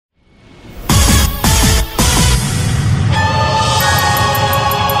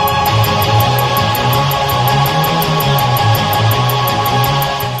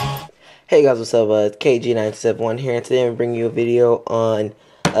Hey guys, what's up? It's KG971 here, and today I'm bringing you a video on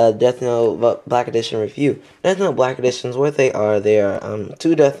Death Note Black Edition review. Death Note Black Editions, what they are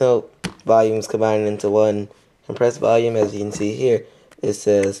two Death Note volumes combined into one compressed volume. As you can see here, it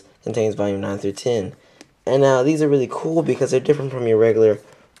says contains volume 9 through 10. And now these are really cool because they're different from your regular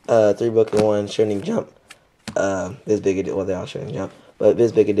 3-book-in-1 Shonen Jump. Well, they're all Shonen Jump, but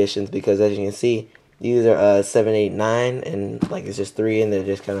this big editions, because as you can see, these are 7, 8, 9, and like it's just 3, and they're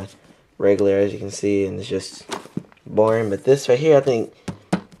just kind of regular, as you can see, and it's just boring. But this right here, I think,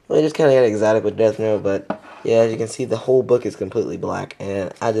 well, it just kind of got exotic with Death Note. But yeah, as you can see, the whole book is completely black,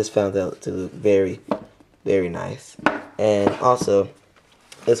 and I just found that to look very, very nice. And also,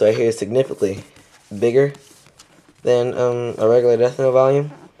 this right here is significantly bigger than a regular Death Note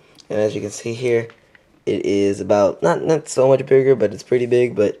volume. And as you can see here, it is about not so much bigger, but it's pretty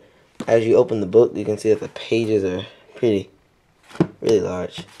big. But as you open the book, you can see that the pages are really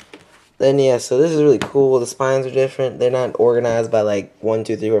large. Then yeah, so this is really cool. The spines are different. They're not organized by like 1,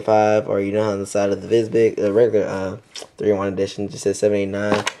 2, 3, 4, 5, or you know how on the side of the Visbig, the regular 3-in-1 edition just says 7, 8,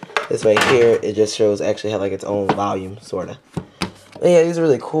 9. This right here, it just shows actually have like its own volume, sorta. But yeah, these are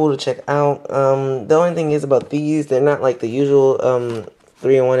really cool to check out. The only thing is about these, they're not like the usual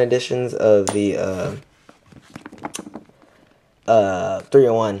 3-in-1 editions of the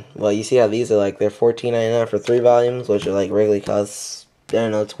 3-in-1. Well, you see how these are like, they're $14.99 for 3 volumes, which are like regularly costs, I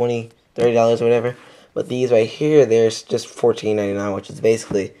don't know, $20, $30 or whatever. But these right here, there's just $14.99, which is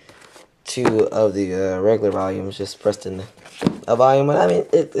basically 2 of the regular volumes just pressed in a volume. But I mean,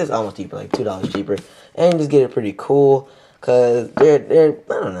 it's almost cheaper, like $2 cheaper, and you just get it pretty cool because they're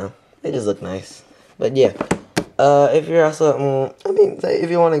I don't know, they just look nice. But yeah, if you're also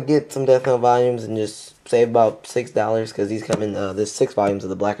if you want to get some Death Note volumes and just save about $6, because these come in there's 6 volumes of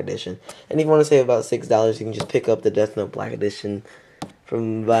the Black Edition, and if you want to save about $6, you can just pick up the Death Note Black Edition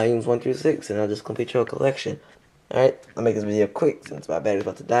from volumes 1 through 6, and I'll just complete your collection. Alright, I'll make this video quick since my battery's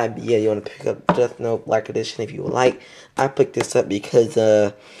about to die. But yeah, you want to pick up Death Note Black Edition if you would like. I picked this up because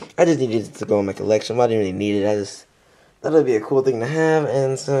I just needed it to go in my collection. I didn't really need it. I just thought it'd be a cool thing to have.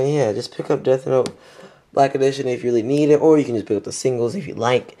 And so yeah, just pick up Death Note Black Edition if you really need it, or you can just pick up the singles if you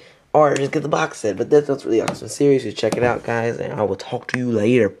like, or just get the box set. But Death Note's really awesome series. You check it out, guys, and I will talk to you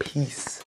later. Peace.